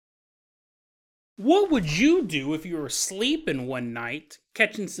What would you do if you were sleeping one night,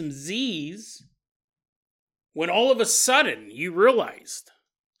 catching some Z's, when all of a sudden you realized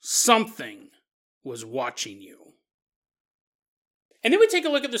something was watching you? And then we take a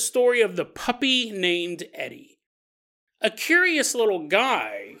look at the story of the puppy named Eddie, a curious little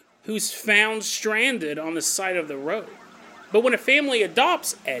guy who's found stranded on the side of the road. But when a family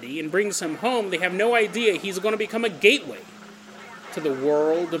adopts Eddie and brings him home, they have no idea he's going to become a gateway to the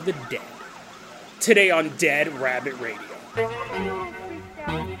world of the dead. Today on Dead Rabbit Radio.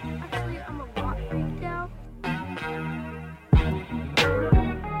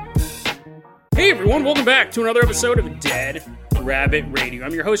 Hey everyone, welcome back to another episode of Dead Rabbit Radio.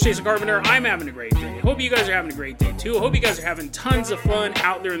 I'm your host, Jason Carpenter. I'm having a great day. Hope you guys are having a great day too. Hope you guys are having tons of fun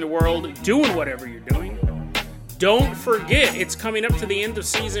out there in the world, doing whatever you're doing. Don't forget, it's coming up to the end of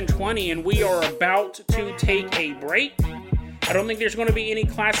season 20 and we are about to take a break. I don't think there's going to be any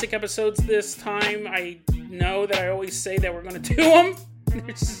classic episodes this time. I know that I always say that we're going to do them.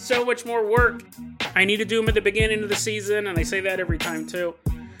 There's so much more work. I need to do them at the beginning of the season, and I say that every time too.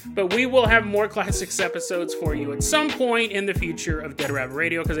 But we will have more classics episodes for you at some point in the future of Dead Rabbit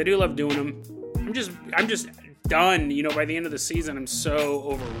Radio, because I do love doing them. I'm just done, by the end of the season. I'm so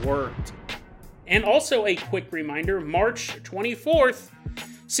overworked. And also a quick reminder, March 24th,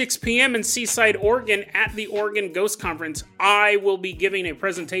 6 p.m. in Seaside, Oregon at the Oregon Ghost Conference, I will be giving a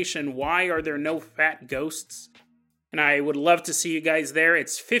presentation, Why Are There No Fat Ghosts? And I would love to see you guys there.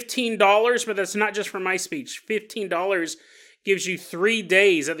 It's $15, but that's not just for my speech. $15 gives you 3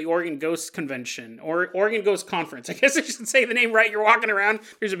 days at the Oregon Ghost Convention, or Oregon Ghost Conference. I guess I should say the name right. You're walking around,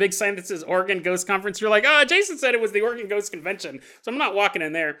 there's a big sign that says Oregon Ghost Conference. You're like, Jason said it was the Oregon Ghost Convention. So I'm not walking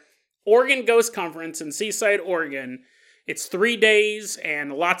in there. Oregon Ghost Conference in Seaside, Oregon. It's 3 days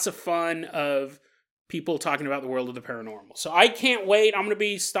and lots of fun of people talking about the world of the paranormal. So I can't wait. I'm going to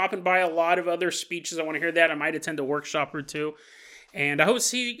be stopping by a lot of other speeches. I want to hear that. I might attend a workshop or two. And I hope to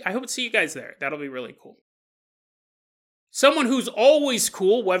see you guys there. That'll be really cool. Someone who's always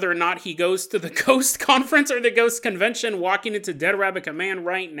cool, whether or not he goes to the Ghost Conference or the Ghost Convention, walking into Dead Rabbit Command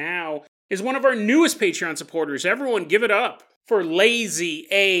right now, is one of our newest Patreon supporters. Everyone give it up for Lazy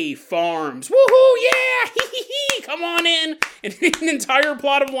A Farms. Woohoo, yeah! Come on in. An entire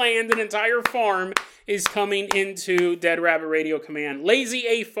plot of land, an entire farm is coming into Dead Rabbit Radio Command. Lazy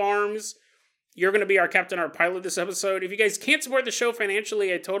A Farms, you're going to be our captain, our pilot this episode. If you guys can't support the show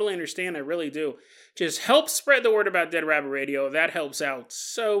financially, I totally understand. I really do. Just help spread the word about Dead Rabbit Radio. That helps out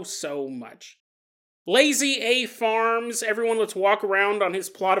so much. Lazy A Farms, everyone, let's walk around on his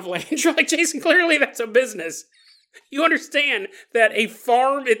plot of land. You're like, Jason, clearly that's a business. You understand that a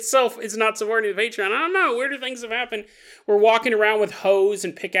farm itself is not supporting the Patreon. I don't know. Weirder things have happened. We're walking around with hoes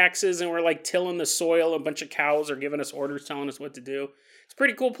and pickaxes and we're like tilling the soil. A bunch of cows are giving us orders, telling us what to do. It's a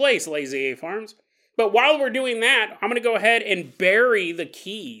pretty cool place, Lazy A Farms. But while we're doing that, I'm going to go ahead and bury the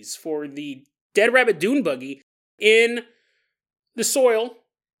keys for the Dead Rabbit Dune Buggy in the soil.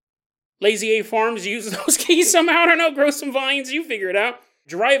 Lazy A Farms uses those keys somehow. I don't know. Grow some vines. You figure it out.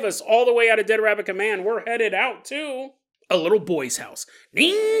 Drive us all the way out of Dead Rabbit Command. We're headed out to a little boy's house.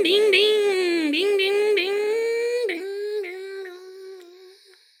 Ding, ding, ding, ding, ding, ding, ding, ding.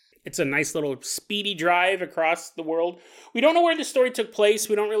 It's a nice little speedy drive across the world. We don't know where the story took place.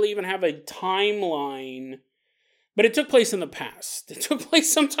 We don't really even have a timeline. But it took place in the past. It took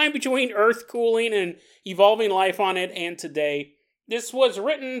place sometime between Earth cooling and evolving life on it and today. This was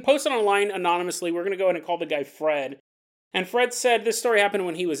posted online anonymously. We're going to go ahead and call the guy Fred. And Fred said this story happened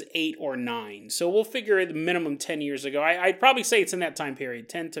when he was 8 or 9. So we'll figure it minimum 10 years ago. I'd probably say it's in that time period,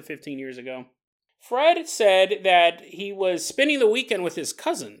 10 to 15 years ago. Fred said that he was spending the weekend with his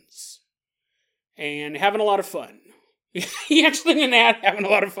cousins and having a lot of fun. He actually didn't add having a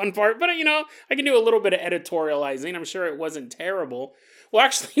lot of fun part, but I can do a little bit of editorializing. I'm sure it wasn't terrible. Well,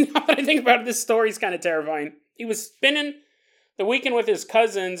 actually, now that I think about it, this story's kind of terrifying. He was spending the weekend with his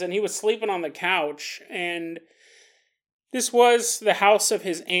cousins and he was sleeping on the couch, and this was the house of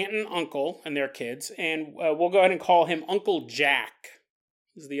his aunt and uncle and their kids, and we'll go ahead and call him Uncle Jack.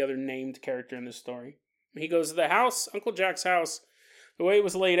 Is the other named character in this story. He goes to the house, Uncle Jack's house. The way it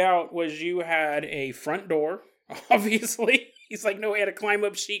was laid out was you had a front door, obviously. He's like, no, he had to climb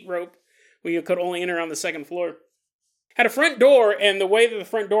up sheet rope where you could only enter on the second floor. Had a front door, and the way that the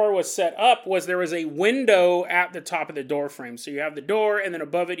front door was set up was there was a window at the top of the door frame. So you have the door, and then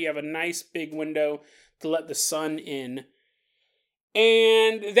above it you have a nice big window to let the sun in.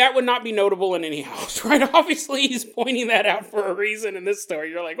 And that would not be notable in any house, right? Obviously, he's pointing that out for a reason in this story.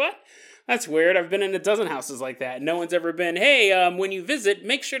 You're like, what? That's weird. I've been in a dozen houses like that. No one's ever been, hey, when you visit,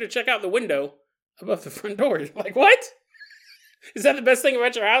 make sure to check out the window above the front door. You're like, what? Is that the best thing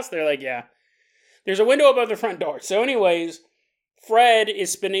about your house? They're like, yeah. There's a window above the front door. So anyways, Fred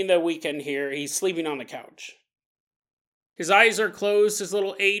is spending the weekend here. He's sleeping on the couch. His eyes are closed. His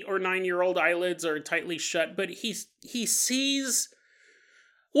little 8 or 9-year-old eyelids are tightly shut. But he sees...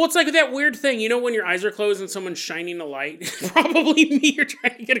 Well, it's like that weird thing. You know when your eyes are closed and someone's shining a light? Probably me. You're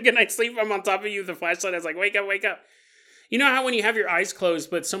trying to get a good night's sleep. I'm on top of you with the flashlight. I was like, wake up, wake up. You know how when you have your eyes closed,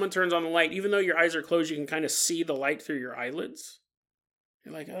 but someone turns on the light, even though your eyes are closed, you can kind of see the light through your eyelids?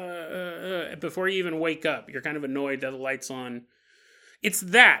 You're like, before you even wake up, you're kind of annoyed that the light's on. It's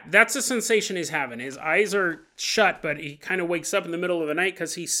that. That's the sensation he's having. His eyes are shut, but he kind of wakes up in the middle of the night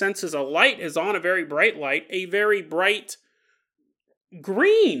because he senses a light is on, a very bright light, a very bright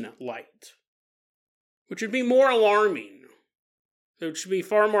green light, which would be more alarming. It should be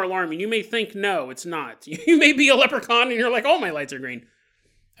far more alarming. You may think, no, it's not. You may be a leprechaun and you're like, oh, my lights are green.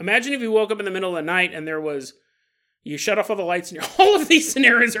 Imagine if you woke up in the middle of the night and you shut off all the lights and all of these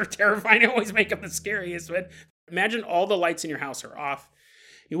scenarios are terrifying. I always make them the scariest, but imagine all the lights in your house are off.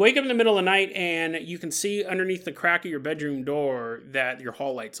 You wake up in the middle of the night and you can see underneath the crack of your bedroom door that your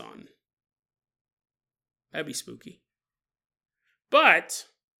hall light's on. That'd be spooky. But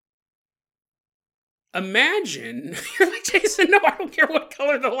imagine, you're like, Jason, no, I don't care what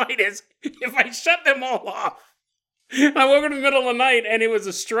color the light is. If I shut them all off, I woke up in the middle of the night and it was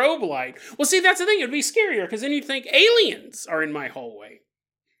a strobe light. Well, see, that's the thing. It would be scarier because then you'd think aliens are in my hallway.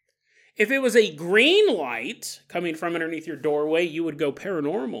 If it was a green light coming from underneath your doorway, you would go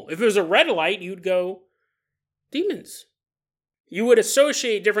paranormal. If it was a red light, you'd go demons. You would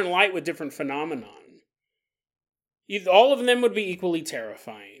associate different light with different phenomenon. All of them would be equally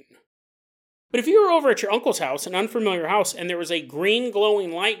terrifying. But if you were over at your uncle's house, an unfamiliar house, and there was a green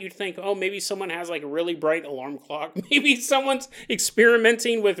glowing light, you'd think, oh, maybe someone has like a really bright alarm clock. Maybe someone's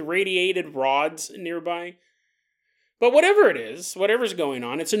experimenting with radiated rods nearby. But whatever it is, whatever's going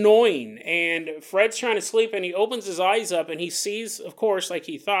on, it's annoying. And Fred's trying to sleep and he opens his eyes up and he sees, of course, like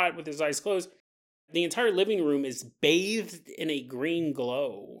he thought with his eyes closed, the entire living room is bathed in a green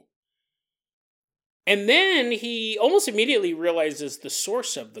glow. And then he almost immediately realizes the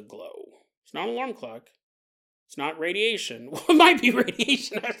source of the glow. It's not an alarm clock. It's not radiation. Well, it might be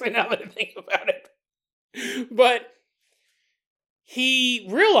radiation, actually, now that I think about it. But he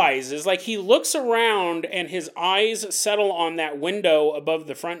realizes, like, he looks around and his eyes settle on that window above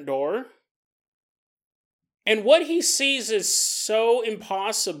the front door. And what he sees is so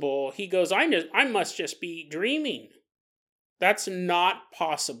impossible, he goes, I must just be dreaming. That's not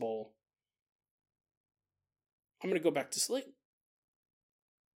possible. I'm going to go back to sleep.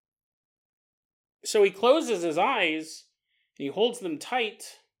 So he closes his eyes, and he holds them tight,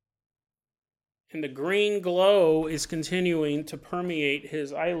 and the green glow is continuing to permeate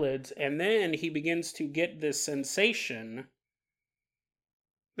his eyelids, and then he begins to get this sensation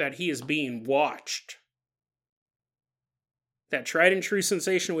that he is being watched. That tried and true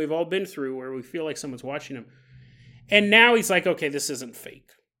sensation we've all been through where we feel like someone's watching him. And now he's like, okay, this isn't fake.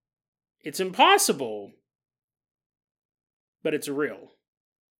 It's impossible, but it's real.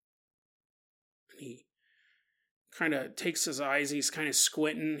 He kind of takes his eyes, he's kind of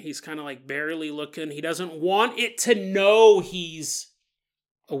squinting, he's kind of like barely looking. He doesn't want it to know he's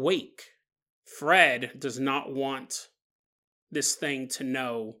awake. Fred does not want this thing to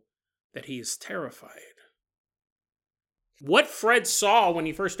know that he is terrified. What Fred saw when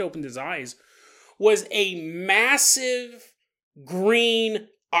he first opened his eyes was a massive green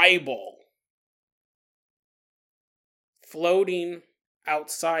eyeball floating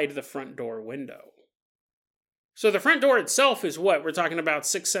outside the front door window. So the front door itself is what? We're talking about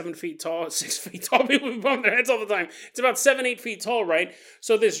 6-7 feet tall. 6 feet tall. People bump their heads all the time. It's about 7-8 feet tall, right?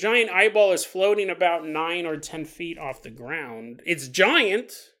 So this giant eyeball is floating about 9 or 10 feet off the ground. It's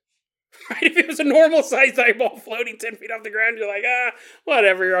giant. Right? If it was a normal sized eyeball floating 10 feet off the ground, you're like,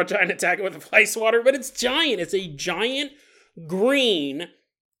 whatever. You're all trying to attack it with a fly swatter. But it's giant. It's a giant green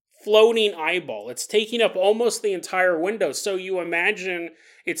floating eyeball. It's taking up almost the entire window. So you imagine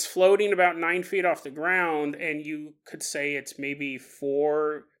it's floating about 9 feet off the ground, and you could say it's maybe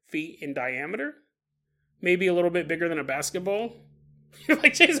 4 feet in diameter. Maybe a little bit bigger than a basketball. You're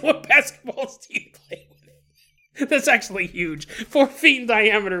like, Jason, what basketballs do you play with? That's actually huge. 4 feet in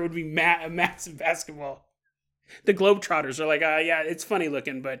diameter would be a massive basketball. The Globetrotters are like, yeah, it's funny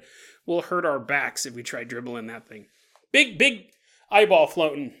looking, but we'll hurt our backs if we try dribbling that thing. Big eyeball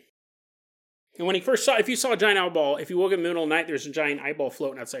floating. And when he first if you saw a giant eyeball, if you woke up in the middle of the night, there's a giant eyeball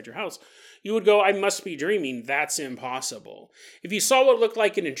floating outside your house, you would go, I must be dreaming. That's impossible. If you saw what looked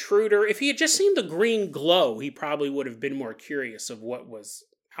like an intruder, if he had just seen the green glow, he probably would have been more curious of what was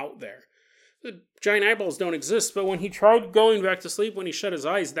out there. The giant eyeballs don't exist, but when he tried going back to sleep, when he shut his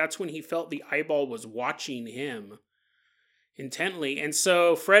eyes, that's when he felt the eyeball was watching him intently. And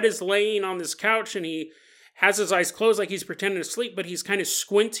so Fred is laying on this couch and he has his eyes closed like he's pretending to sleep, but he's kind of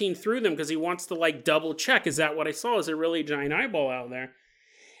squinting through them because he wants to like double check. Is that what I saw? Is there really a giant eyeball out there?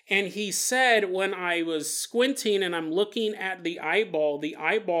 And he said, when I was squinting and I'm looking at the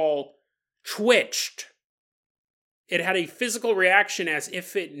eyeball twitched. It had a physical reaction as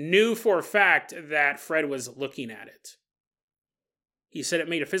if it knew for a fact that Fred was looking at it. He said it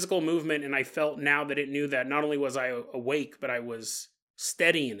made a physical movement, and I felt now that it knew that not only was I awake, but I was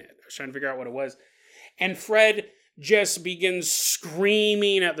steadying it. I was trying to figure out what it was. And Fred just begins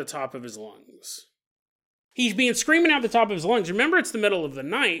screaming at the top of his lungs. He's being screaming at the top of his lungs. Remember, it's the middle of the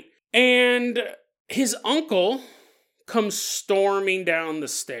night, and his uncle comes storming down the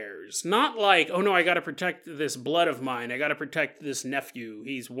stairs. Not like, oh no, I gotta protect this blood of mine. I gotta protect this nephew.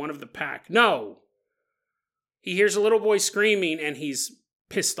 He's one of the pack. No. He hears a little boy screaming and he's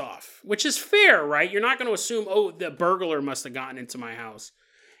pissed off. Which is fair, right? You're not gonna assume, oh, the burglar must have gotten into my house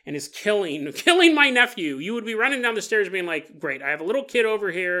and is killing my nephew. You would be running down the stairs being like, great, I have a little kid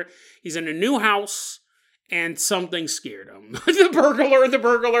over here. He's in a new house and something scared him. The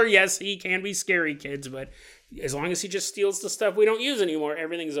burglar, yes, he can be scary, kids, but as long as he just steals the stuff we don't use anymore,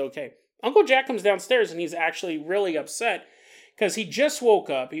 everything's okay. Uncle Jack comes downstairs and he's actually really upset because he just woke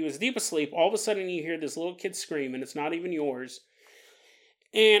up. He was deep asleep. All of a sudden you hear this little kid scream and it's not even yours.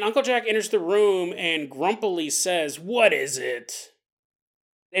 And Uncle Jack enters the room and grumpily says, "What is it?"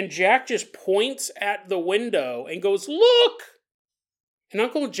 And Jack just points at the window and goes, "Look!" And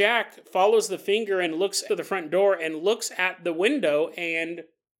Uncle Jack follows the finger and looks to the front door and looks at the window and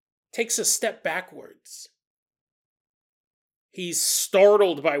takes a step backwards. He's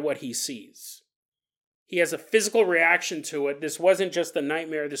startled by what he sees. He has a physical reaction to it. This wasn't just a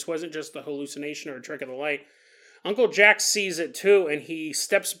nightmare. This wasn't just a hallucination or a trick of the light. Uncle Jack sees it too, and he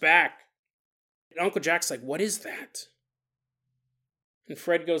steps back. And Uncle Jack's like, "What is that?" And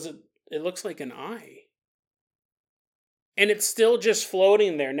Fred goes, it looks like an eye. And it's still just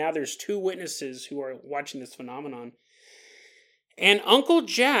floating there. Now there's two witnesses who are watching this phenomenon. And Uncle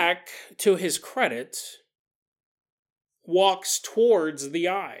Jack, to his credit, walks towards the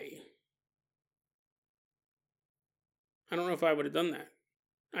eye. I don't know if I would have done that.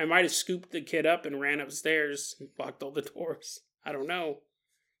 I might have scooped the kid up and ran upstairs and locked all the doors. I don't know.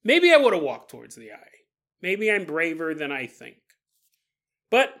 Maybe I would have walked towards the eye. Maybe I'm braver than I think.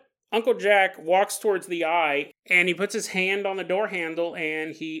 But Uncle Jack walks towards the eye and he puts his hand on the door handle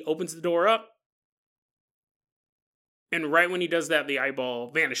and he opens the door up. And right when he does that, the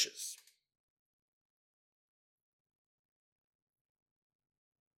eyeball vanishes.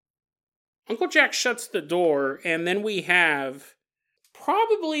 Uncle Jack shuts the door, and then we have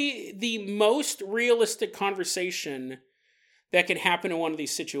probably the most realistic conversation that can happen in one of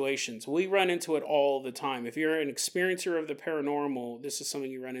these situations. We run into it all the time. If you're an experiencer of the paranormal, this is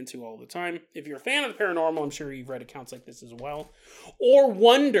something you run into all the time. If you're a fan of the paranormal, I'm sure you've read accounts like this as well. Or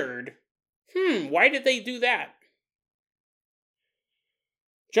wondered, why did they do that?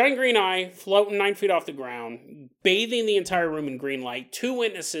 Giant green eye, floating 9 feet off the ground, bathing the entire room in green light. Two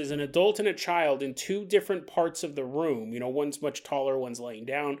witnesses, an adult and a child, in two different parts of the room. You know, one's much taller, one's laying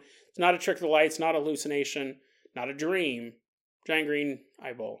down. It's not a trick of the light, it's not a hallucination, not a dream. Giant green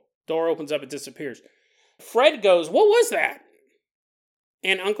eyeball. Door opens up, it disappears. Fred goes, "What was that?"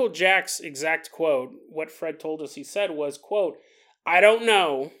 And Uncle Jack's exact quote, what Fred told us he said was, quote, "I don't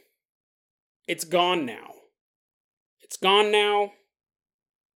know. It's gone now. It's gone now.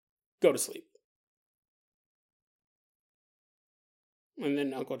 Go to sleep." And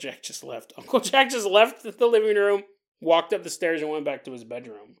then Uncle Jack just left. Uncle Jack just left the living room, walked up the stairs, and went back to his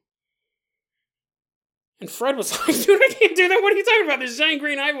bedroom. And Fred was like, "Dude, I can't do that. What are you talking about? There's a giant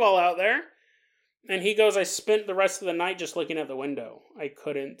green eyeball out there." And he goes, "I spent the rest of the night just looking out the window. I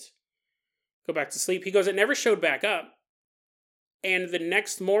couldn't go back to sleep." He goes, "It never showed back up." And the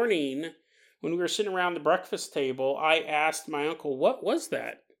next morning, when we were sitting around the breakfast table, I asked my uncle, "What was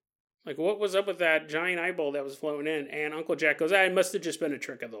that? Like, what was up with that giant eyeball that was floating in?" And Uncle Jack goes, "It must have just been a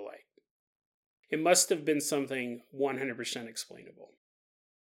trick of the light. It must have been something 100% explainable."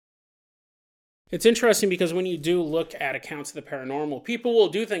 It's interesting because when you do look at accounts of the paranormal, people will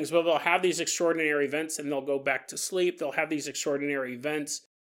do things, but they'll have these extraordinary events and they'll go back to sleep. They'll have these extraordinary events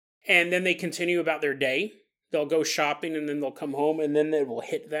and then they continue about their day. They'll go shopping and then they'll come home and then it will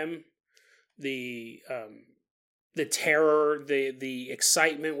hit them. The terror, the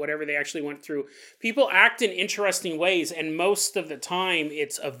excitement, whatever they actually went through. People act in interesting ways, and most of the time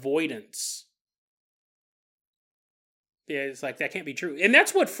it's avoidance. Yeah, it's like, that can't be true. And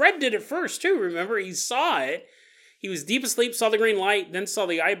that's what Fred did at first, too. Remember? He saw it. He was deep asleep, saw the green light, then saw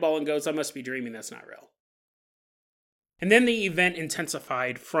the eyeball and goes, I must be dreaming. That's not real. And then the event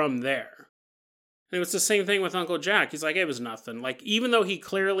intensified from there. And it was the same thing with Uncle Jack. He's like, it was nothing. Like, even though he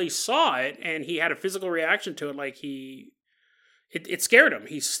clearly saw it and he had a physical reaction to it, like it scared him.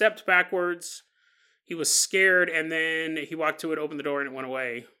 He stepped backwards. He was scared, and then he walked to it, opened the door, and it went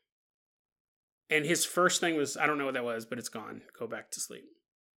away. And his first thing was, I don't know what that was, but it's gone. Go back to sleep.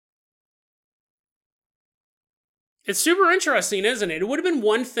 It's super interesting, isn't it? It would have been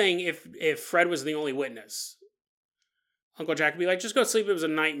one thing if Fred was the only witness. Uncle Jack would be like, just go sleep, it was a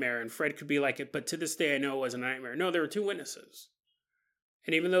nightmare. And Fred could be like, but to this day I know it was a nightmare. No, there were two witnesses.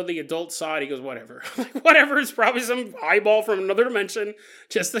 And even though the adult saw it, he goes, whatever. Like, whatever, it's probably some eyeball from another dimension.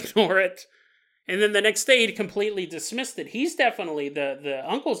 Just ignore it. And then the next day, he completely dismissed it. He's definitely, the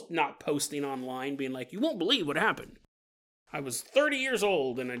uncle's not posting online being like, you won't believe what happened. I was 30 years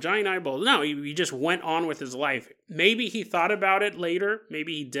old and a giant eyeball. No, he just went on with his life. Maybe he thought about it later.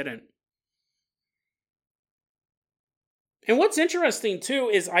 Maybe he didn't. And what's interesting, too,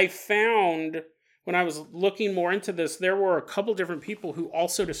 is I found, when I was looking more into this, there were a couple different people who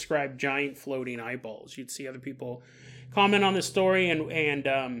also described giant floating eyeballs. You'd see other people comment on this story,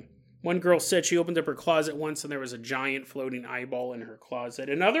 and one girl said she opened up her closet once and there was a giant floating eyeball in her closet.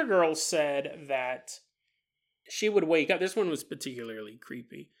 Another girl said that she would wake up. This one was particularly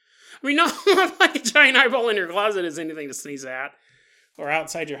creepy. I mean, not like a giant eyeball in your closet is anything to sneeze at or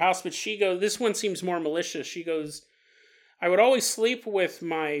outside your house, but she goes, this one seems more malicious. She goes, I would always sleep with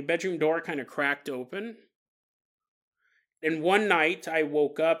my bedroom door kind of cracked open. And one night I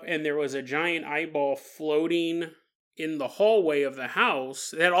woke up and there was a giant eyeball floating in the hallway of the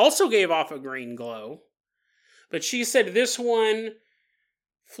house that also gave off a green glow. But she said this one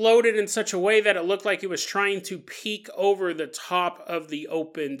floated in such a way that it looked like it was trying to peek over the top of the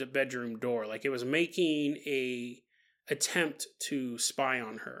opened bedroom door. Like it was making a attempt to spy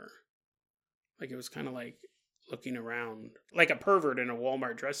on her. Like it was kind of like looking around like a pervert in a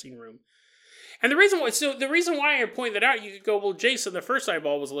Walmart dressing room. And the reason why I point that out, you could go, well, Jason, the first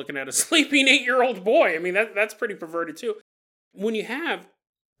eyeball was looking at a sleeping 8-year-old boy. I mean, that's pretty perverted too. When you have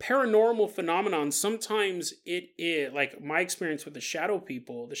paranormal phenomenon, sometimes it is, like my experience with the shadow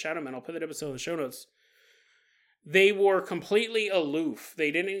people, the shadow men, I'll put that episode in the show notes. They were completely aloof. They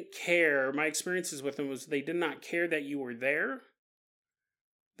didn't care. My experiences with them was they did not care that you were there.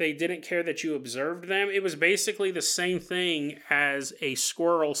 They didn't care that you observed them. It was basically the same thing as a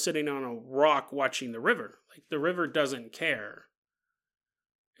squirrel sitting on a rock watching the river. Like the river doesn't care.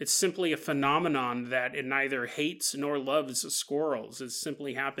 It's simply a phenomenon that it neither hates nor loves squirrels. It's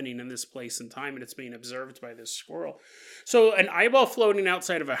simply happening in this place and time, and it's being observed by this squirrel. So an eyeball floating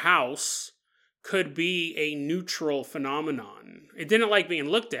outside of a house could be a neutral phenomenon. It didn't like being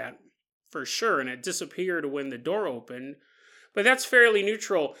looked at, for sure, and it disappeared when the door opened. But that's fairly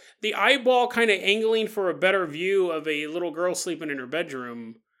neutral. The eyeball kind of angling for a better view of a little girl sleeping in her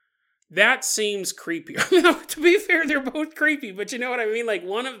bedroom, that seems creepy. To be fair, they're both creepy, but you know what I mean? Like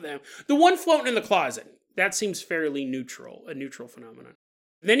one of them, the one floating in the closet, that seems fairly neutral, a neutral phenomenon.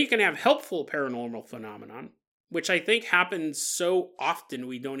 Then you can have helpful paranormal phenomenon, which I think happens so often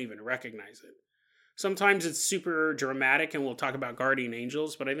we don't even recognize it. Sometimes it's super dramatic, and we'll talk about guardian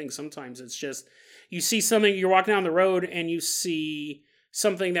angels, but I think sometimes it's just, you see something, you're walking down the road, and you see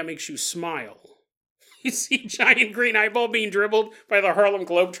something that makes you smile. You see a giant green eyeball being dribbled by the Harlem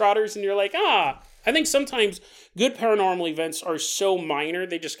Globetrotters, and you're like, I think sometimes good paranormal events are so minor,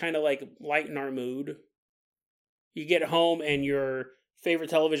 they just kind of like lighten our mood. You get home, and your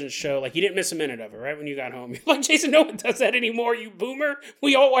favorite television show, like you didn't miss a minute of it, right? When you got home, you're like, Jason, no one does that anymore, you boomer.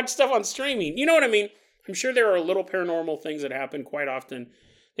 We all watch stuff on streaming. You know what I mean? I'm sure there are little paranormal things that happen quite often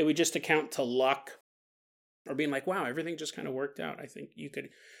that we just account to luck or being like, wow, everything just kind of worked out. I think you could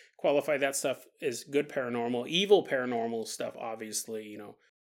qualify that stuff as good paranormal. Evil paranormal stuff, obviously,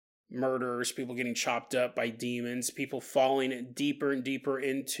 murders, people getting chopped up by demons, people falling deeper and deeper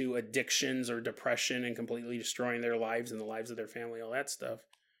into addictions or depression and completely destroying their lives and the lives of their family, all that stuff.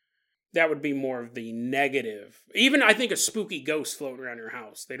 That would be more of the negative. Even, I think, a spooky ghost floating around your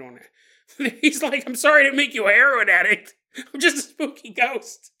house. They don't... He's like, I'm sorry to make you a heroin addict. I'm just a spooky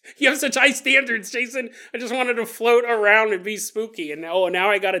ghost. You have such high standards, Jason. I just wanted to float around and be spooky. And now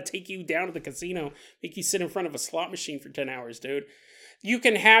I got to take you down to the casino, make you sit in front of a slot machine for 10 hours, dude. You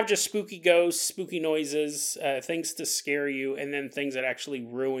can have just spooky ghosts, spooky noises, things to scare you, and then things that actually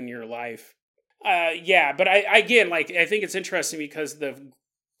ruin your life. But I think it's interesting because the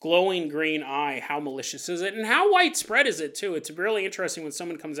glowing green eye, how malicious is it? And how widespread is it, too? It's really interesting when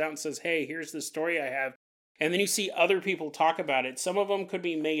someone comes out and says, hey, here's the story I have. And then you see other people talk about it. Some of them could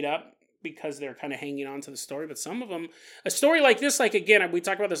be made up because they're kind of hanging on to the story. But some of them, a story like this, like again, we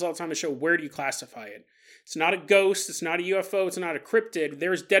talk about this all the time on the show, where do you classify it? It's not a ghost. It's not a UFO. It's not a cryptid.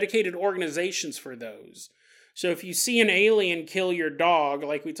 There's dedicated organizations for those. So if you see an alien kill your dog,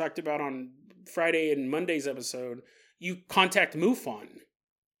 like we talked about on Friday and Monday's episode, you contact MUFON.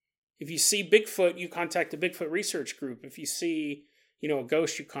 If you see Bigfoot, you contact the Bigfoot Research Group. If you see, a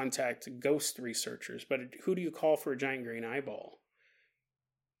ghost, you contact ghost researchers. But who do you call for a giant green eyeball?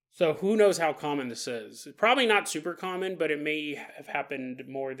 So who knows how common this is? Probably not super common, but it may have happened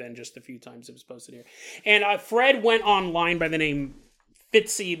more than just a few times it was posted here. And Fred went online by the name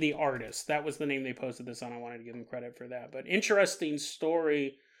Fitzy the Artist. That was the name they posted this on. I wanted to give him credit for that. But interesting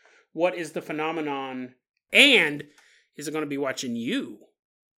story. What is the phenomenon? And is it going to be watching you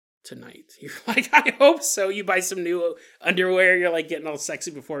tonight? You're like, I hope so. You buy some new underwear. You're like getting all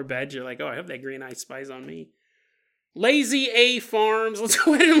sexy before bed. You're like, oh, I hope that green eye spies on me. Lazy A Farms. Let's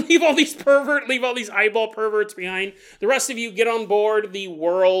go ahead and leave all these eyeball perverts behind. The rest of you get on board the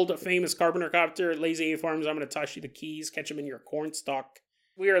world famous Carpenter Copter at Lazy A Farms. I'm going to toss you the keys, catch them in your cornstalk.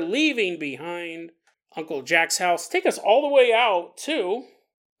 We are leaving behind Uncle Jack's house. Take us all the way out to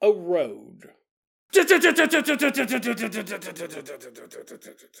a road. The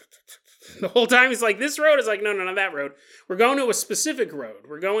whole time he's like, this road is like, no, not that road. We're going to a specific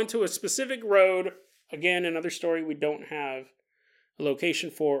road. Again, another story we don't have a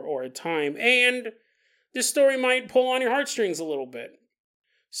location for or a time. And this story might pull on your heartstrings a little bit.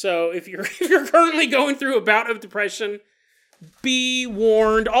 So if you're currently going through a bout of depression, be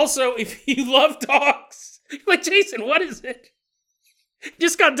warned. Also, if you love dogs, like, Jason, what is it?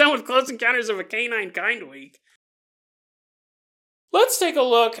 Just got done with Close Encounters of a Canine Kind Week. Let's take a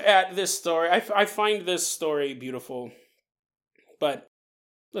look at this story. I find this story beautiful, but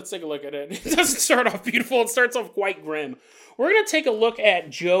let's take a look at it. It doesn't start off beautiful. It starts off quite grim. We're going to take a look at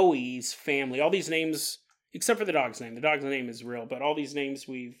Joey's family. All these names, except for the dog's name. The dog's name is real, but all these names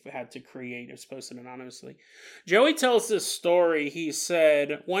we've had to create. It's posted anonymously. Joey tells this story. He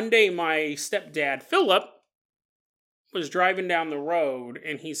said, one day my stepdad, Philip, was driving down the road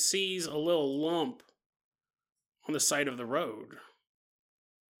and he sees a little lump on the side of the road.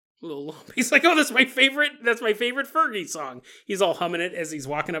 Little lump. He's like, oh, that's my favorite Fergie song. He's all humming it as he's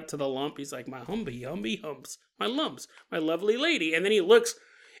walking up to the lump. He's like, my humby humps, my lumps, my lovely lady. And then he looks,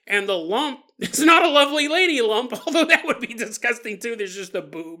 and the lump, it's not a lovely lady lump, although that would be disgusting too. There's just a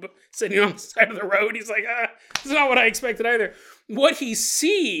boob sitting on the side of the road. He's like, it's not what I expected either. What he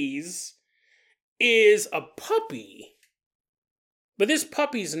sees is a puppy, but this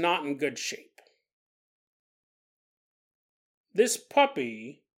puppy's not in good shape. This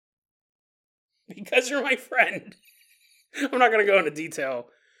puppy, because you're my friend, I'm not going to go into detail,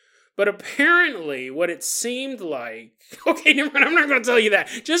 but apparently what it seemed like, okay, never mind, I'm not going to tell you that.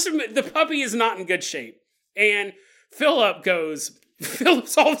 Just the puppy is not in good shape. And Philip's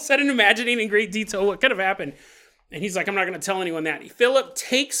all of a sudden imagining in great detail what could have happened. And he's like, I'm not going to tell anyone that. Philip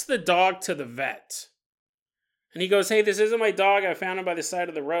takes the dog to the vet. And he goes, hey, this isn't my dog. I found him by the side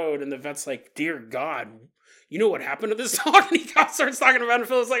of the road. And the vet's like, dear God, you know what happened to this dog? And he starts talking about it.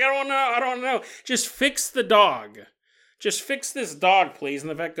 Phil's like, I don't know. Just fix the dog. Just fix this dog, please. And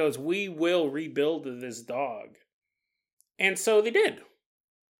the vet goes, we will rebuild this dog. And so they did.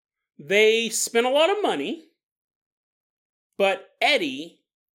 They spent a lot of money, but Eddie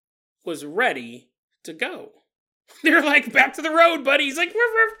was ready to go. They're like, back to the road, buddy. He's like, ruff,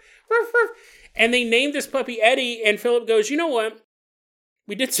 ruff, ruff, ruff. And they named this puppy Eddie, and Philip goes, you know what?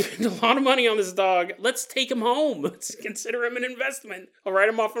 We did spend a lot of money on this dog. Let's take him home. Let's consider him an investment. I'll write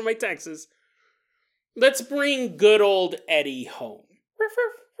him off on my taxes. Let's bring good old Eddie home. Ruff,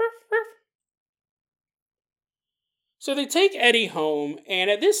 ruff, ruff, ruff. So they take Eddie home, and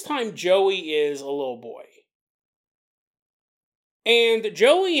at this time, Joey is a little boy. And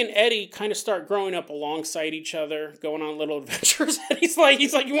Joey and Eddie kind of start growing up alongside each other, going on little adventures. And he's like,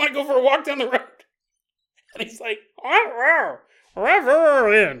 you want to go for a walk down the road? And he's like,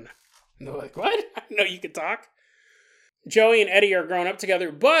 in. And they're like, what? I didn't know you could talk. Joey and Eddie are growing up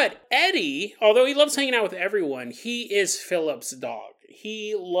together, but Eddie, although he loves hanging out with everyone, he is Philip's dog.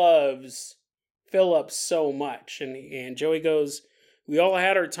 He loves Philip so much. And Joey goes, we all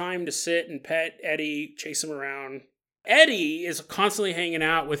had our time to sit and pet Eddie, chase him around. Eddie is constantly hanging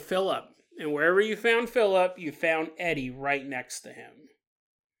out with Philip. And wherever you found Philip, you found Eddie right next to him.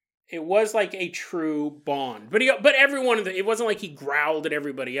 It was like a true bond. But it wasn't like he growled at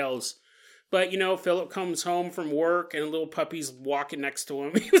everybody else. But, Philip comes home from work and a little puppy's walking next to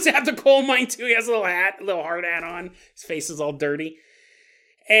him. He was at the coal mine too. He has a little hard hat on. His face is all dirty.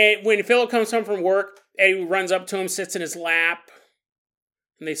 And when Philip comes home from work, Eddie runs up to him, sits in his lap,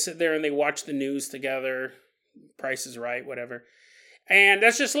 and they sit there and they watch the news together. Price is Right, whatever. And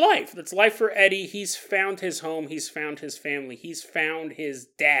that's just life. That's life for Eddie. He's found his home. He's found his family. He's found his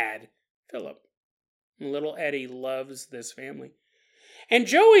dad, Philip. And little Eddie loves this family. And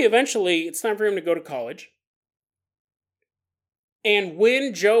Joey, eventually, it's time for him to go to college. And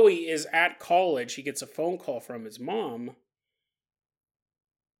when Joey is at college, he gets a phone call from his mom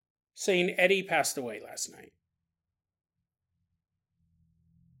saying Eddie passed away last night.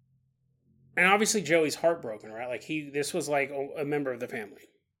 And obviously Joey's heartbroken, right? Like this was like a member of the family.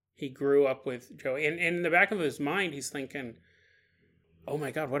 He grew up with Joey. And in the back of his mind, he's thinking, oh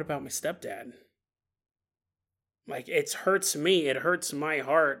my God, what about my stepdad? Like, it hurts me. It hurts my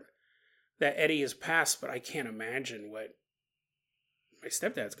heart that Eddie has passed, but I can't imagine what my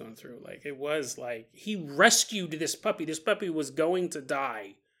stepdad's going through. Like, it was like, he rescued this puppy. This puppy was going to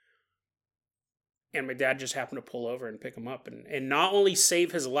die. And my dad just happened to pull over and pick him up and not only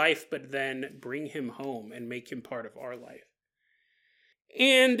save his life, but then bring him home and make him part of our life.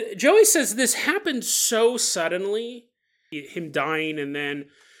 And Joey says this happened so suddenly, him dying and then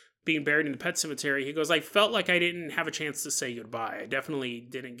being buried in the pet cemetery. He goes, I felt like I didn't have a chance to say goodbye. I definitely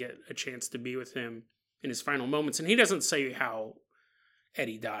didn't get a chance to be with him in his final moments. And he doesn't say how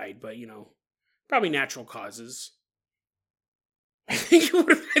Eddie died, but, probably natural causes. I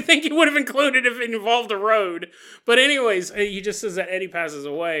think he would have included if it involved a road. But anyways, he just says that Eddie passes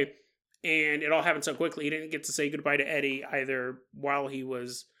away. And it all happened so quickly. He didn't get to say goodbye to Eddie either while he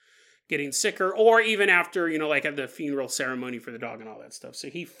was getting sicker or even after, like at the funeral ceremony for the dog and all that stuff. So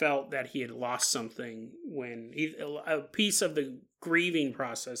he felt that he had lost something when a piece of the grieving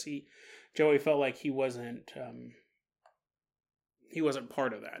process. Joey felt like he wasn't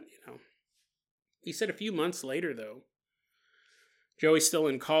part of that, He said a few months later, though, Joey's still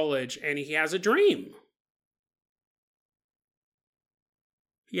in college and he has a dream.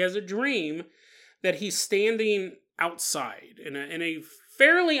 He has a dream that he's standing outside in a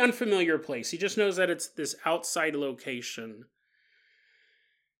fairly unfamiliar place. He just knows that it's this outside location.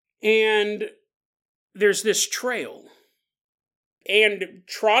 And there's this trail. And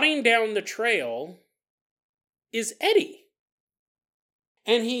trotting down the trail is Eddie.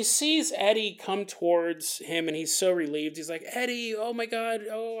 And he sees Eddie come towards him and he's so relieved. He's like, Eddie, oh my God,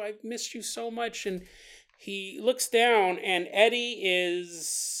 I've missed you so much. And he looks down and Eddie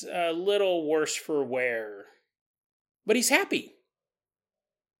is a little worse for wear. But he's happy.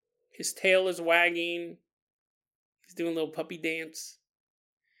 His tail is wagging. He's doing a little puppy dance.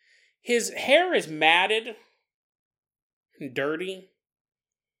 His hair is matted and dirty.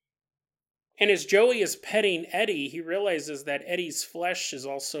 And as Joey is petting Eddie, he realizes that Eddie's flesh is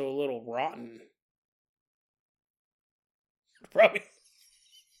also a little rotten. Probably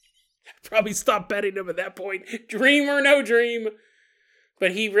stop petting him at that point. Dream or no dream.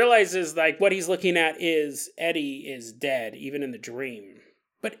 But he realizes like what he's looking at is Eddie is dead, even in the dream.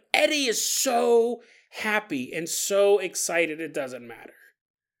 But Eddie is so happy and so excited it doesn't matter.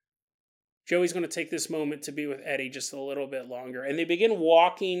 Joey's going to take this moment to be with Eddie just a little bit longer. And they begin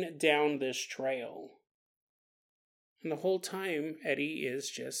walking down this trail. And the whole time, Eddie is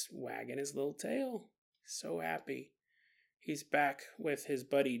just wagging his little tail. He's so happy. He's back with his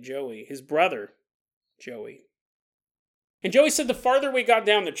buddy Joey, his brother Joey. And Joey said the farther we got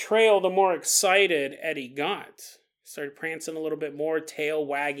down the trail, the more excited Eddie got. Started prancing a little bit more, tail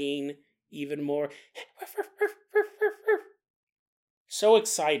wagging even more. So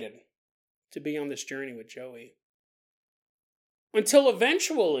excited to be on this journey with Joey. Until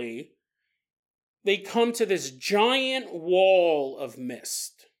eventually, they come to this giant wall of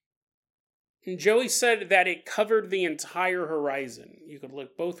mist. And Joey said that it covered the entire horizon. You could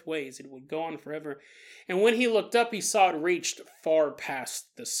look both ways. It would go on forever. And when he looked up, he saw it reached far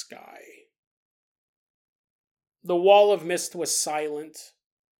past the sky. The wall of mist was silent,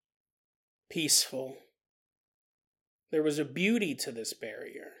 peaceful. There was a beauty to this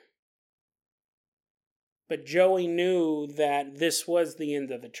barrier. But Joey knew that this was the end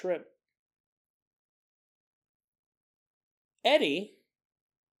of the trip. Eddie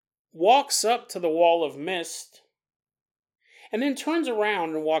walks up to the wall of mist and then turns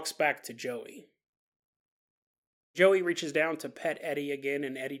around and walks back to Joey. Joey reaches down to pet Eddie again,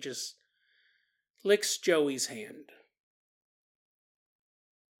 and Eddie just licks Joey's hand.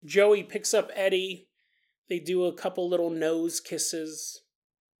 Joey picks up Eddie. They do a couple little nose kisses.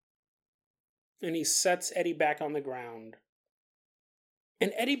 And he sets Eddie back on the ground.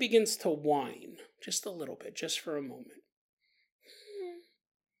 And Eddie begins to whine, just a little bit, just for a moment.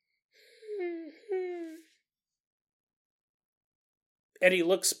 Eddie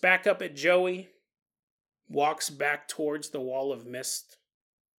looks back up at Joey, walks back towards the wall of mist.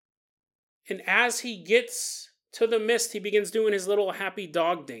 And as he gets to the mist, he begins doing his little happy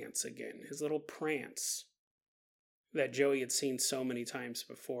dog dance again, his little prance that Joey had seen so many times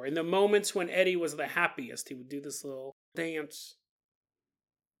before. In the moments when Eddie was the happiest, he would do this little dance.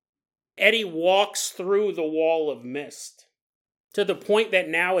 Eddie walks through the wall of mist to the point that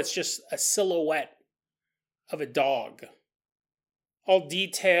now it's just a silhouette of a dog. All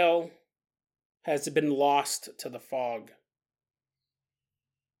detail has been lost to the fog.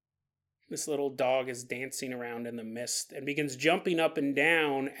 This little dog is dancing around in the mist and begins jumping up and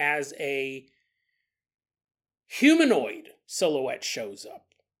down as a humanoid silhouette shows up.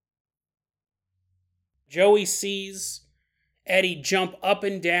 Joey sees Eddie jump up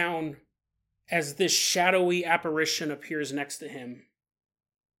and down as this shadowy apparition appears next to him.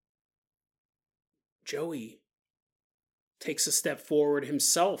 Joey takes a step forward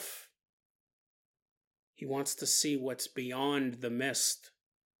himself. He wants to see what's beyond the mist,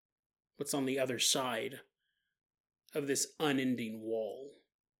 what's on the other side of this unending wall.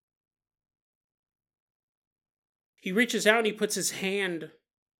 He reaches out and he puts his hand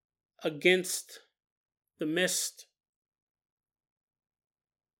against the mist.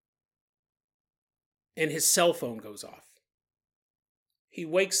 And his cell phone goes off. He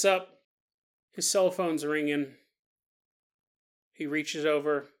wakes up, his cell phone's ringing. He reaches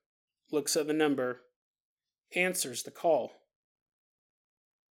over, looks at the number, answers the call.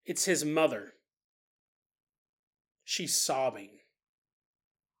 It's his mother. She's sobbing.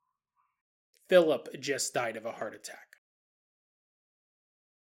 Philip just died of a heart attack.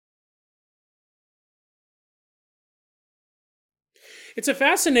 It's a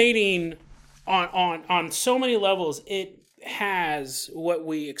fascinating, on so many levels, it has what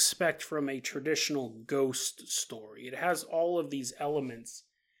we expect from a traditional ghost story. It has all of these elements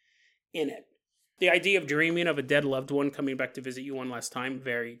in it. The idea of dreaming of a dead loved one coming back to visit you one last time,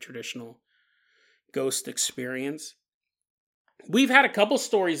 very traditional ghost experience. We've had a couple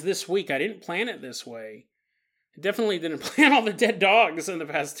stories this week. I didn't plan it this way. I definitely didn't plan all the dead dogs in the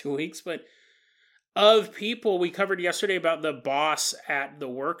past 2 weeks, but of people we covered yesterday about the boss at the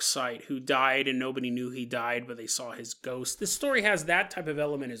work site who died and nobody knew he died, but they saw his ghost. This story has that type of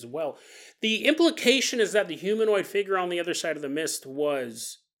element as well. The implication is that the humanoid figure on the other side of the mist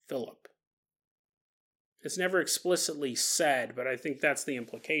was Philip. It's never explicitly said, but I think that's the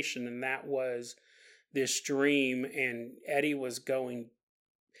implication, and that was this dream, and Eddie was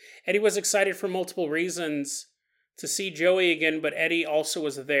excited for multiple reasons to see Joey again, but Eddie also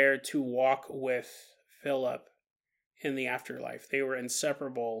was there to walk with Philip in the afterlife. They were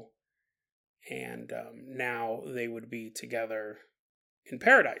inseparable, and now they would be together in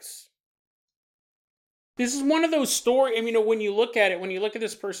paradise. This is one of those stories, I mean, when you look at it, when you look at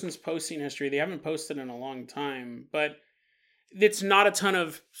this person's posting history, they haven't posted in a long time, but it's not a ton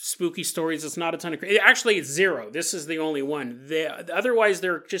of spooky stories. It's not a ton of... Actually, it's zero. This is the only one. Otherwise,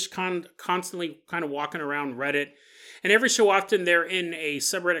 they're just constantly kind of walking around Reddit. And every so often, they're in a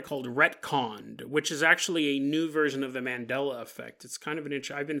subreddit called Retconned, which is actually a new version of the Mandela effect. It's kind of an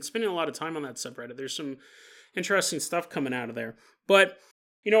I've been spending a lot of time on that subreddit. There's some interesting stuff coming out of there. But...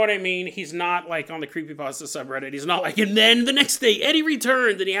 you know what I mean? He's not like on the Creepypasta subreddit. He's not like, and then the next day, Eddie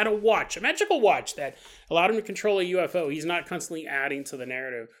returned and he had a magical watch that allowed him to control a UFO. He's not constantly adding to the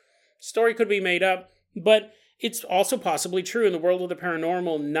narrative. Story could be made up, but it's also possibly true. In the world of the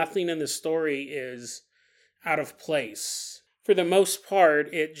paranormal, nothing in the story is out of place. For the most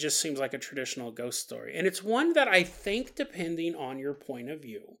part, it just seems like a traditional ghost story. And it's one that I think, depending on your point of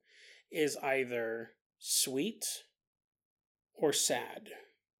view, is either sweet or sad.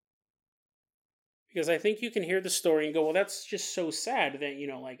 Because I think you can hear the story and go, well, that's just so sad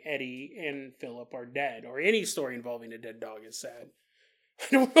that, like Eddie and Philip are dead. Or any story involving a dead dog is sad.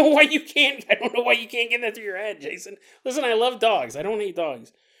 I don't know why you can't get that through your head, Jason. Listen, I love dogs. I don't hate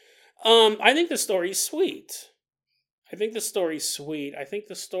dogs. I think the story's sweet. I think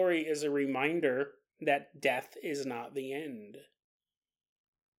the story is a reminder that death is not the end.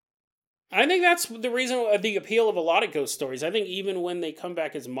 I think that's the reason, the appeal of a lot of ghost stories. I think even when they come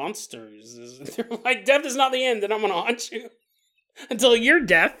back as monsters, they're like, death is not the end, and I'm going to haunt you until you're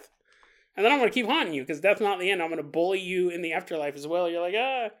death. And then I'm going to keep haunting you, because death's not the end. I'm going to bully you in the afterlife as well. You're like,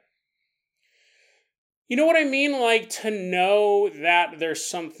 You know what I mean? Like, to know that there's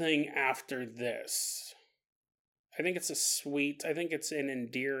something after this. I think it's an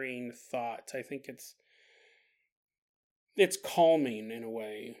endearing thought. I think it's calming in a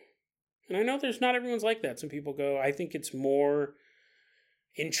way. And I know not everyone's like that. Some people go, I think it's more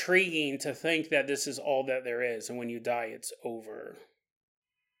intriguing to think that this is all that there is, and when you die, it's over.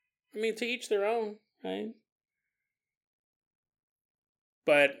 I mean, to each their own. right?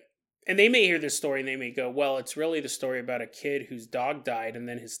 And they may hear this story and they may go, well, it's really the story about a kid whose dog died and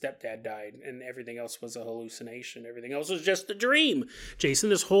then his stepdad died and everything else was a hallucination. Everything else was just a dream. Jason,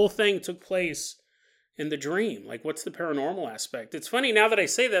 this whole thing took place in the dream. Like, what's the paranormal aspect? It's funny now that I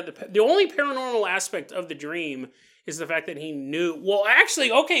say that, the only paranormal aspect of the dream is the fact that he knew. Well,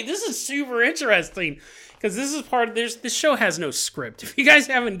 actually, okay, this is super interesting because this is part of this show has no script. If you guys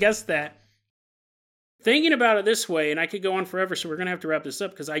haven't guessed that, thinking about it this way, and I could go on forever, so we're going to have to wrap this up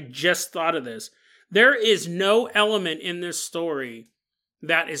because I just thought of this. There is no element in this story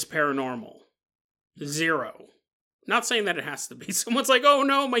that is paranormal. Zero. Not saying that it has to be. Someone's like, oh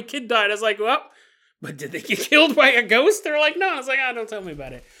no, my kid died. I was like, well, but did they get killed by a ghost? They're like, no. I was like, don't tell me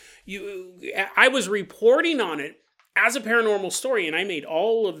about it. I was reporting on it as a paranormal story, and I made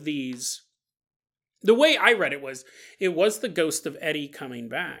all of these. The way I read it was the ghost of Eddie coming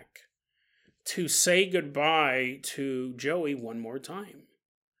back to say goodbye to Joey one more time.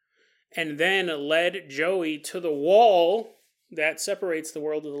 And then led Joey to the wall that separates the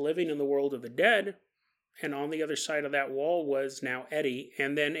world of the living and the world of the dead. And on the other side of that wall was now Eddie.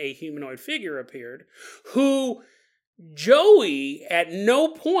 And then a humanoid figure appeared, who Joey at no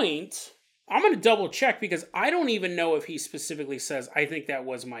point, I'm going to double check because I don't even know if he specifically says, I think that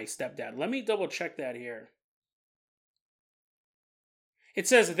was my stepdad. Let me double check that here. It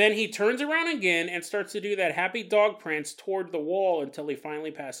says, then he turns around again and starts to do that happy dog prance toward the wall until he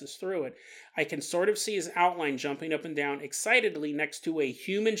finally passes through it. I can sort of see his outline jumping up and down excitedly next to a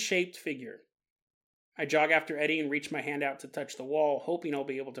human-shaped figure. I jog after Eddie and reach my hand out to touch the wall, hoping I'll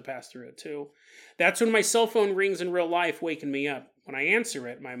be able to pass through it too. That's when my cell phone rings in real life, waking me up. When I answer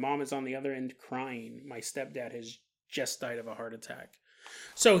it, my mom is on the other end crying. My stepdad has just died of a heart attack.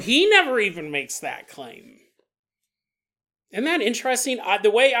 So he never even makes that claim. Isn't that interesting?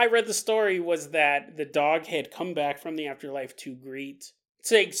 The way I read the story was that the dog had come back from the afterlife to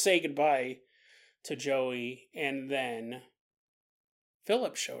say goodbye to Joey, and then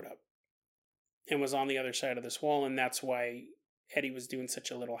Philip showed up and was on the other side of this wall, and that's why Eddie was doing such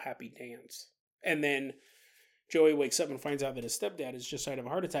a little happy dance. And then Joey wakes up and finds out that his stepdad has just died of a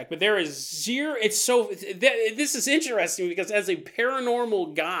heart attack. But there is zero. This is interesting because as a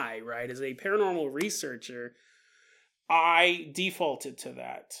paranormal guy, right, as a paranormal researcher, I defaulted to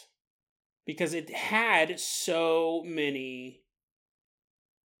that because it had so many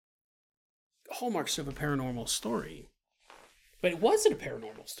hallmarks of a paranormal story. But was it a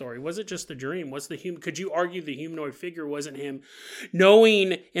paranormal story? Was it just a dream? Could you argue the humanoid figure wasn't him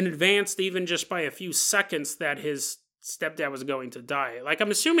knowing in advance, even just by a few seconds, that his stepdad was going to die? Like, I'm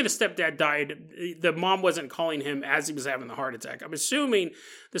assuming the stepdad died. The mom wasn't calling him as he was having the heart attack. I'm assuming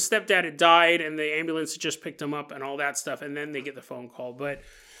the stepdad had died and the ambulance had just picked him up and all that stuff, and then they get the phone call. But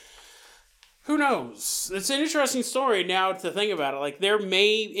who knows? It's an interesting story now to think about it. Like,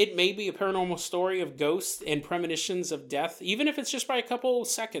 it may be a paranormal story of ghosts and premonitions of death, even if it's just by a couple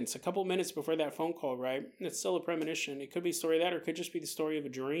seconds, a couple minutes before that phone call, right? It's still a premonition. It could be a story of that, or it could just be the story of a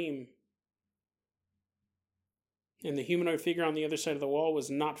dream. And the humanoid figure on the other side of the wall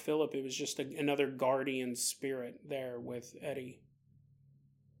was not Philip. It was just another guardian spirit there with Eddie.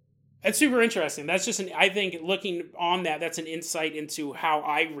 That's super interesting. That's just I think looking on that's an insight into how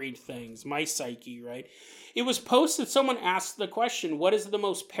I read things, my psyche, right? It was posted, someone asked the question, what is the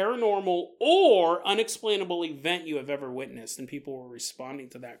most paranormal or unexplainable event you have ever witnessed? And people were responding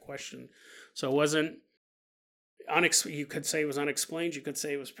to that question. So it wasn't, you could say it was unexplained, you could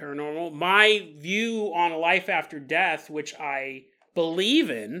say it was paranormal. My view on life after death, which I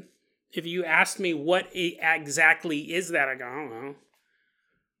believe in, if you asked me what exactly is that, I go, I don't know.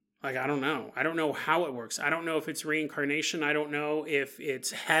 Like, I don't know. I don't know how it works. I don't know if it's reincarnation. I don't know if it's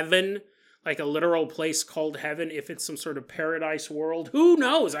heaven, like a literal place called heaven, if it's some sort of paradise world. Who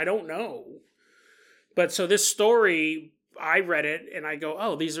knows? I don't know. But so this story, I read it and I go,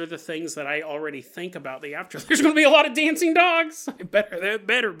 oh, these are the things that I already think about the afterlife. There's going to be a lot of dancing dogs. There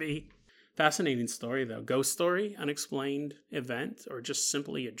better be. Fascinating story, though. Ghost story, unexplained event, or just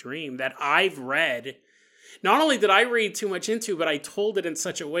simply a dream that I've read. Not only did I read too much into, but I told it in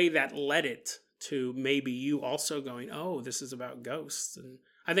such a way that led it to maybe you also going, oh, this is about ghosts. And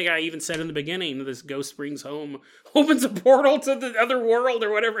I think I even said in the beginning, this ghost brings home, opens a portal to the other world,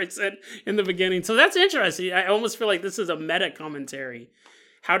 or whatever I said in the beginning. So that's interesting. I almost feel like this is a meta commentary.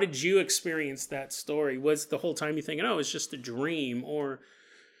 How did you experience that story? Was the whole time you thinking, oh, it's just a dream? Or,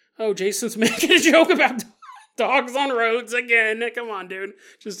 oh, Jason's making a joke about dogs on roads again. Come on, dude.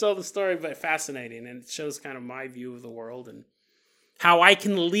 Just tell the story. But fascinating. And it shows kind of my view of the world and How I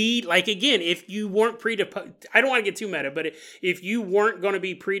can lead, like, again, if you weren't predisposed, I don't want to get too meta, but if you weren't going to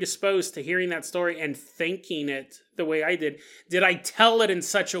be predisposed to hearing that story and thinking it the way I did I tell it in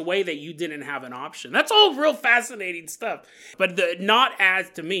such a way that you didn't have an option? That's all real fascinating stuff. But not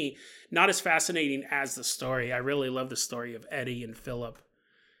as fascinating as the story. I really love the story of Eddie and Philip.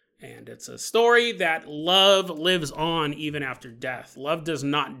 And it's a story that love lives on even after death. Love does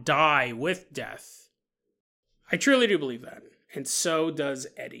not die with death. I truly do believe that. And so does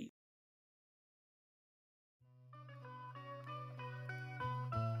Eddie.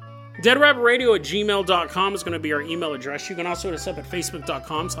 DeadRabbitRadio@gmail.com is going to be our email address. You can also hit us up at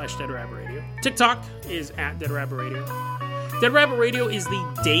Facebook.com/DeadRabbitRadio. TikTok is at DeadRabbitRadio. Dead Rabbit Radio is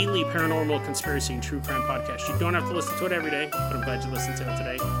the daily paranormal conspiracy and true crime podcast. You don't have to listen to it every day, but I'm glad you listened to it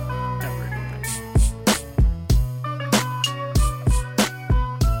today.